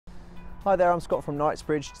Hi there, I'm Scott from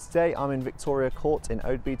Knightsbridge. Today I'm in Victoria Court in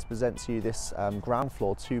Oadby to present to you this ground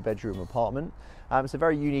floor 2-bedroom apartment. It's a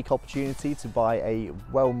very unique opportunity to buy a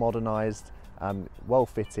well modernised, well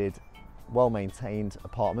fitted, well maintained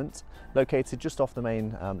apartment located just off the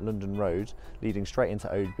main London road leading straight into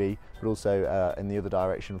Oadby, but also in the other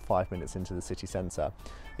direction 5 minutes into the city centre.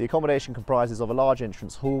 The accommodation comprises of a large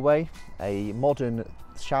entrance hallway, a modern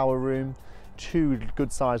shower room, 2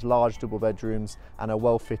 good-sized large double bedrooms and a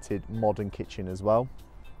well-fitted modern kitchen as well.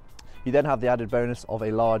 You then have the added bonus of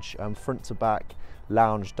a large front to back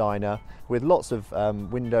lounge diner with lots of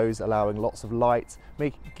windows allowing lots of light,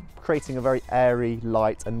 creating a very airy,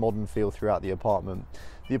 light and modern feel throughout the apartment.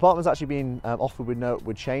 The apartment's actually been offered with no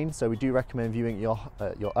upward chain, so we do recommend viewing your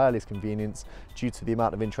earliest convenience due to the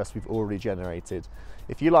amount of interest we've already generated.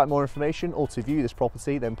 If you'd like more information or to view this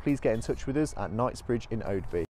property, then please get in touch with us at Knightsbridge in Oadby.